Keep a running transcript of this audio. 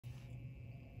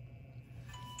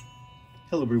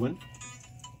Hello everyone,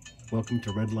 welcome to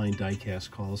Redline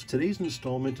Diecast Calls. Today's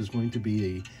installment is going to be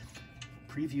a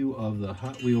preview of the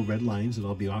Hot Wheel Redlines that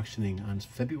I'll be auctioning on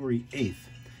February 8th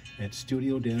at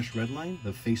Studio-Redline,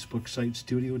 the Facebook site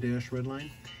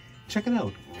Studio-Redline. Check it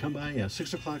out, come by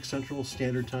 6 o'clock Central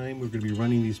Standard Time. We're going to be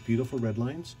running these beautiful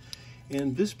Redlines,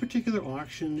 and this particular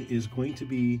auction is going to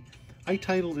be, I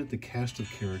titled it the Cast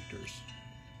of Characters,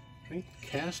 right?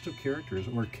 Cast of Characters,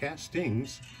 or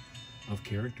castings of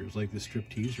characters, like the strip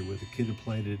teaser with a kid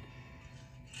applied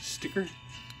sticker.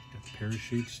 Got the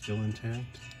parachute still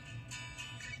intact.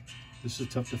 This is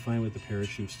tough to find with the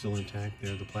parachute still intact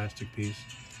there, the plastic piece.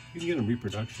 You can get them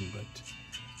reproduction, but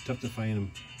tough to find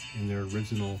them in their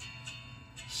original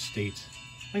state.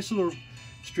 Nice little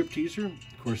strip teaser.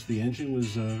 Of course, the engine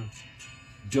was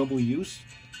double use.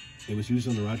 It was used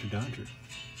on the Roger Dodger.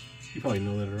 You probably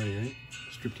know that already, right?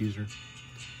 Strip teaser.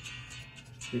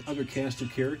 The other cast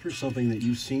of characters, something that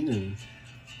you've seen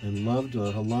and loved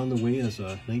along the way, as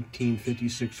a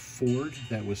 1956 Ford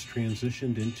that was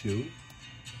transitioned into,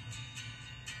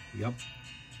 yep,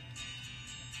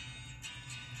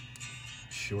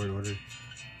 short order.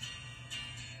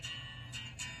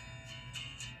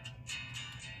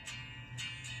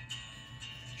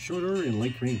 Short order in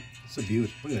light green. It's a beaut.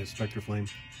 Look at that Spectre Flame.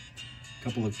 A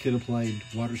couple of kid applied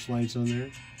water slides on there.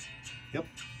 Yep,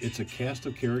 it's a cast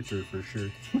of character for sure.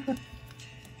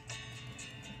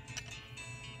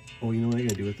 Oh, you know what I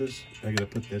gotta do with this? I gotta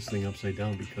put this thing upside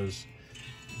down because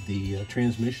the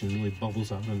transmission really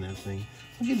bubbles out on that thing.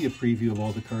 I'll give you a preview of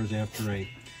all the cars after I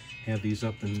have these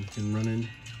up and running.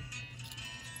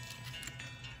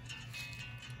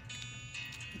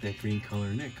 That green color,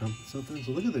 and that comes something.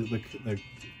 So look at the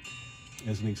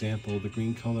as an example, the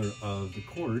green color of the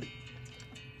cord,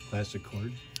 plastic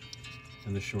cord,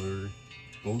 and the shorter,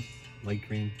 both light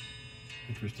green.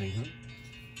 Interesting, huh?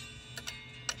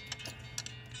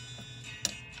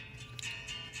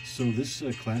 So this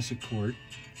classic cord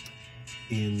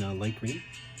in light green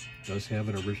does have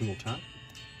an original top.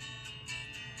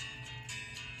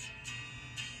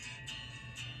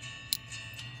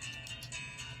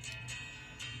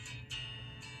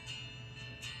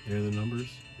 There are the numbers.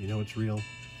 You know it's real.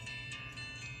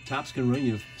 Tops can run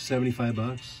you 75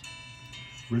 bucks.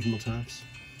 Original tops.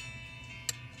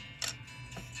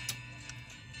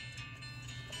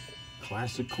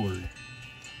 Classic cord.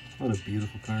 What a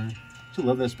beautiful car. Do you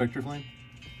love that Spectre Flame?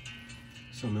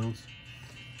 Something else.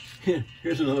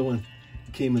 Here's another one.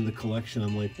 Came in the collection.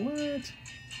 I'm like, what?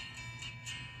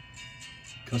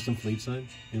 Custom fleet sign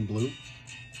in blue.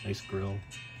 Nice grill.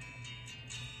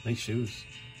 Nice shoes.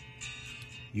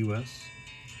 US.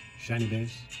 Shiny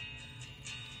base.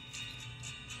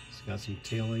 It's got some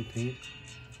taillight paint.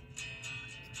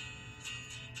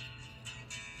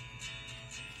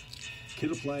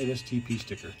 Kid applied STP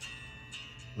sticker.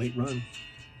 Late run.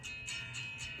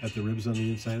 Got the ribs on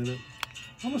the inside of it.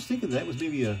 I almost think that was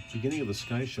maybe a beginning of the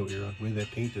Sky Show era, the way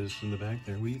that paint is in the back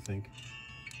there. What do you think?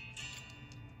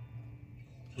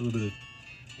 A little bit of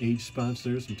age spots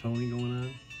there, some toning going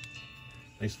on.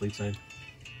 Nice fleet sign.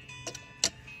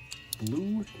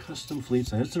 Blue custom fleet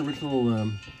sign. It's an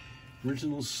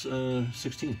original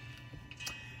 16.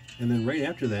 And then right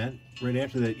after that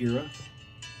era,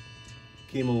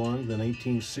 came along the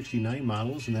 1969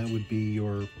 models, and that would be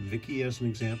your Vicky as an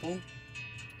example.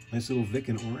 Nice little Vic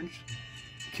in orange.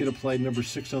 Kid applied number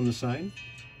 6 on the side,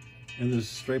 and the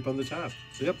stripe on the top.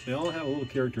 Yep, they all have a little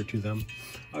character to them.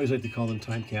 I always like to call them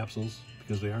time capsules,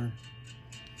 because they are.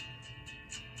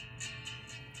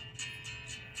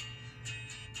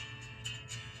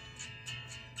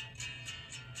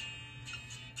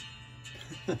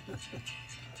 I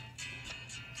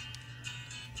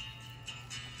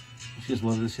just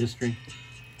love this history.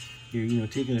 You're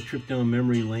taking a trip down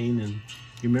memory lane and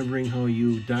you're remembering how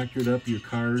you doctored up your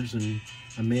cars and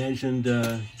imagined,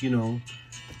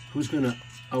 who's going to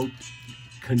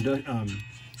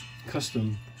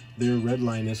custom their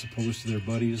Redline as opposed to their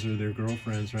buddies or their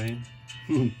girlfriends, right?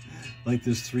 Like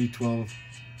this 312.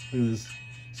 Look at this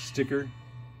sticker.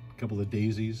 A couple of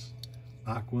daisies.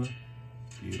 Aqua.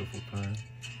 Beautiful car.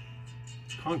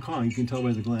 Hong Kong, you can tell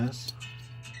by the glass.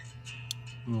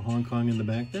 A little Hong Kong in the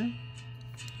back there.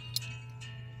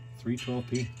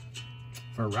 312P.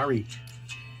 Ferrari.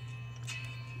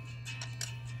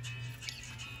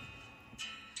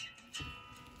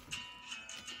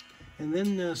 And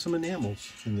then some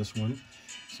enamels in this one.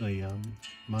 It's a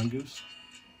mongoose.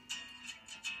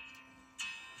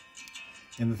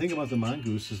 And the thing about the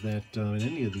mongoose is that in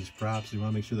any of these props, you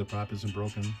want to make sure the prop isn't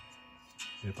broken.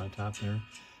 Up on top there.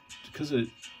 Because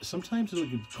sometimes it'll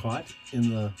get caught in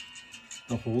the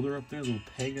holder up there, the little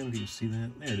peg. I don't know if you can see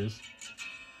that. There it is.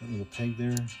 That little peg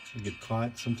there, you get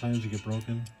caught, sometimes you get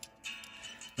broken.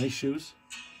 Nice shoes.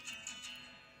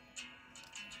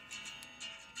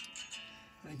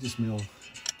 I just may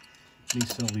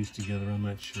sell these together, I'm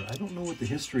not sure. I don't know what the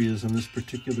history is on this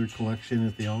particular collection,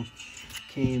 if they all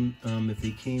came, if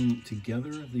they came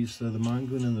together, these, the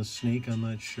mongoon and the snake, I'm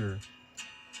not sure.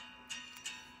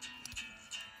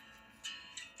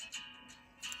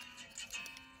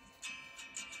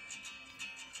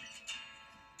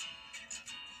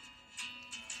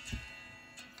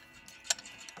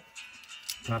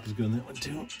 Prop is good on that one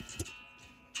too.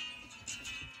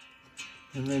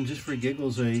 And then just for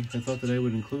giggles, I thought that I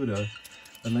would include a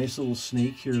nice little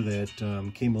snake here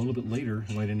that came a little bit later,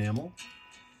 white enamel.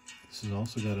 This has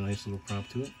also got a nice little prop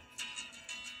to it.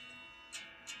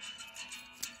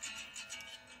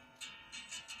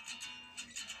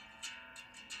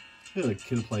 Look at the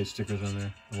kid applied stickers on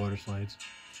there, the water slides.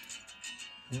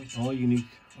 Yep, all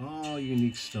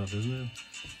unique stuff, isn't it?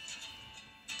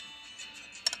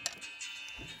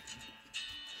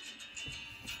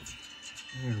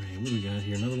 Alright, what do we got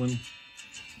here? Another one.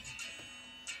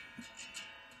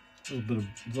 A little bit of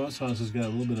Voss Haus has got a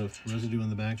little bit of residue on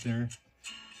the back there.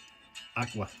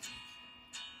 Aqua.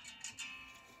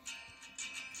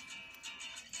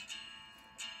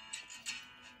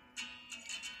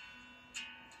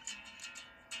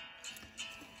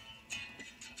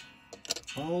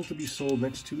 All to be sold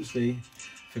next Tuesday,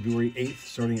 February 8th,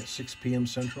 starting at 6 p.m.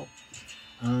 Central,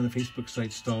 on a Facebook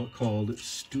site called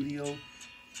Studio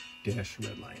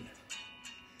Redline.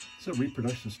 It's a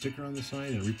reproduction sticker on the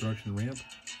side and a reproduction ramp,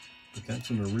 but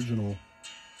that's an original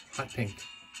hot pink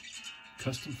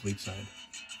custom fleet side.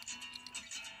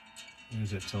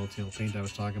 There's that telltale paint I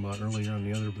was talking about earlier on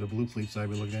the blue fleet side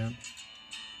we looked at.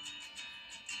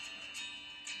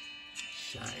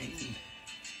 Shine.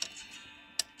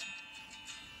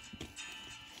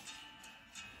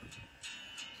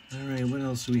 Alright, what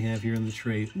else do we have here in the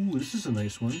tray? Ooh, this is a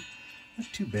nice one. Not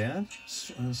too bad.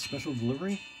 Special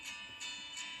delivery.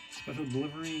 Special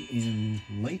delivery in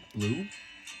light blue.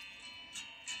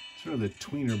 Sort of the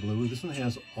tweener blue. This one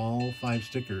has all 5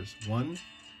 stickers. 1,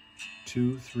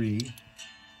 2, 3,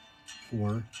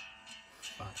 4,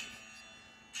 5.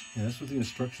 Yeah, that's what the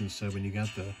instructions said when you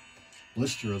got the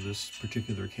blister of this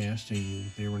particular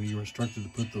casting. When you were instructed to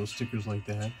put those stickers like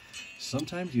that.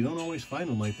 Sometimes you don't always find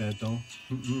them like that, though.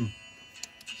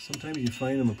 Sometimes you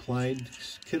find them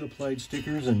kit-applied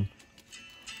stickers in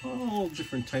all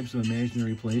different types of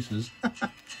imaginary places.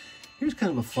 Here's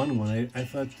kind of a fun one. I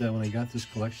thought that when I got this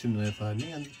collection, and I thought,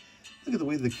 man, look at the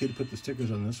way the kid put the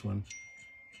stickers on this one.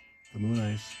 The moon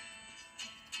eyes.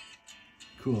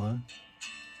 Cool, huh?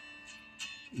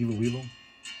 Evil Weevil.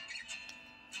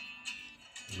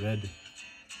 Red.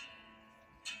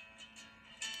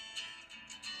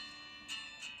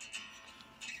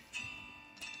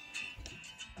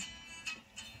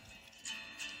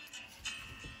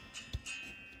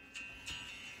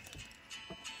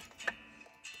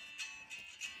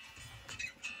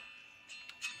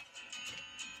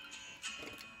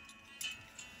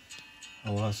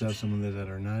 I'll also have some of those that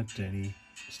are not any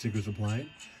stickers applied.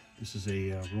 This is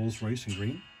a Rolls Royce in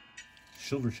green.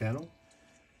 Silver Shadow.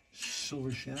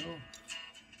 Silver Shadow.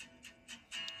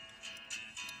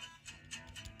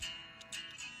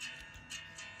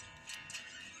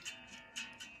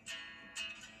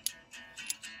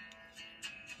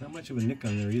 Not much of a nick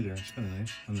on there either. It's kind of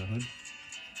nice on the hood.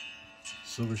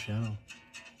 Silver Shadow.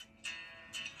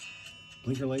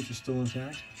 Blinker lights are still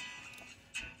intact.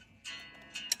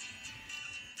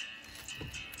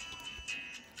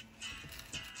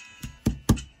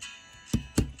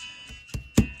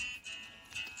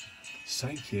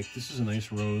 Sidekick. This is a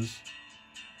nice little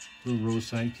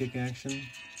rose sidekick action.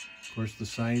 Of course, the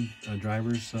side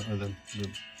drivers or the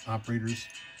operators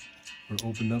were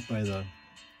opened up by the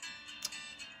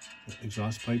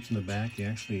exhaust pipes in the back. You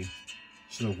actually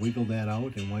sort of wiggle that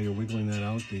out, and while you're wiggling that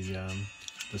out,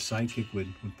 the sidekick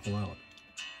would pull out.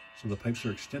 So the pipes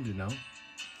are extended now,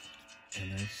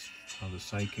 and that's how the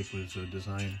sidekick was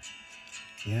designed.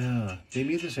 Yeah, they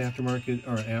made this aftermarket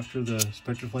or after the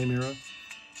Spectraflame era.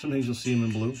 Sometimes you'll see them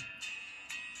in blue.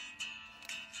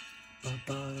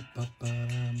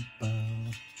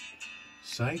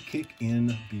 Sidekick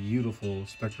in beautiful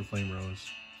Spectraflame rose.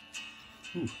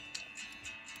 Ooh.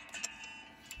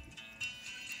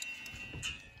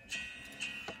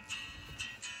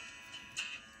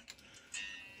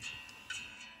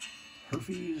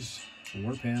 Herfy's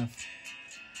Warpath.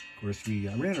 Of course, we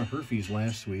ran a Herfy's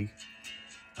last week.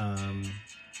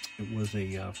 It was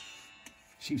a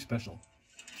cheap special.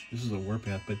 This is a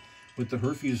Warpath, but what the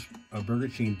Herfy's burger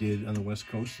chain did on the West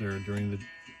Coast there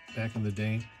back in the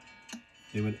day,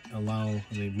 they would allow,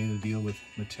 they made a deal with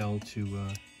Mattel to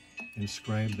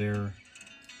inscribe their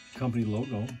company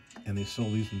logo, and they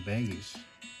sold these in baggies.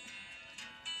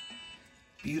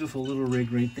 Beautiful little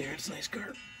rig right there. It's a nice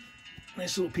car.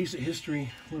 Nice little piece of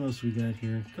history. What else we got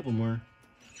here? A couple more.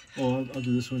 Oh, I'll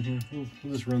do this one here.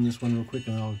 We'll just run this one real quick,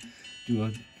 and I'll do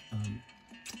a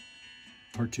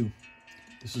part 2.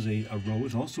 This is a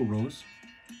rose, also rose.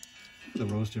 Look at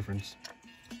the rose difference.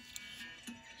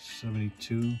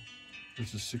 72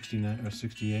 versus 69 or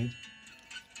 68.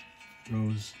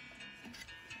 Rose.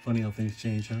 Funny how things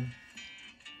change, huh?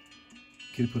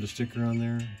 Kid put a sticker on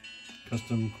there.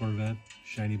 Custom Corvette,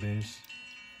 shiny base.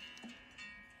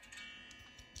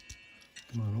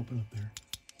 Come on, open up there.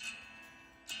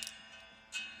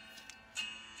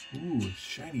 Ooh,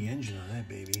 shiny engine on that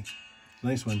baby.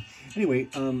 Nice one. Anyway,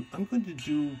 I'm going to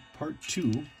do part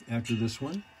 2 after this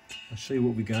one. I'll show you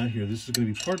what we got here. This is going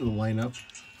to be part of the lineup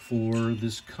for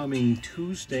this coming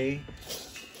Tuesday,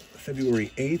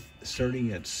 February 8th,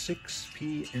 starting at 6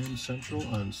 p.m. Central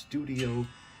on Studio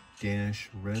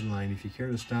Redline. If you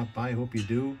care to stop by, I hope you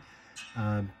do.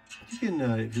 You can,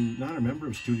 if you're not a member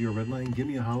of Studio Redline, give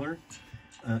me a holler,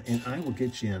 and I will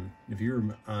get you in. If you're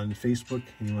on Facebook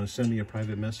and you want to send me a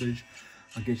private message,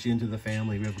 I'll get you into the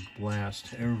family. We have a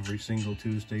blast every single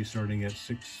Tuesday starting at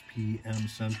 6 p.m.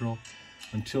 Central.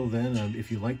 Until then,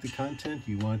 if you like the content,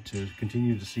 you want to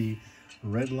continue to see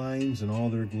Redlines in all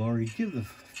their glory, give the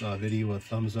video a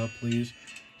thumbs up, please.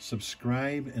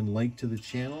 Subscribe and like to the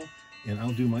channel, and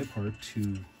I'll do my part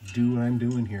to do what I'm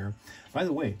doing here. By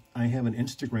the way, I have an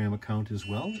Instagram account as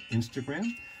well. Instagram,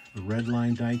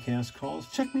 Redline Diecast Calls.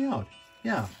 Check me out.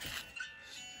 Yeah.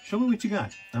 Show me what you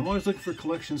got. I'm always looking for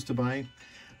collections to buy.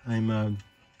 I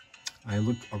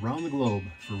look around the globe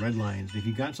for Redlines. If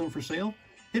you got some for sale,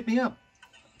 hit me up.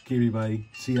 Okay, everybody.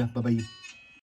 See ya. Bye-bye.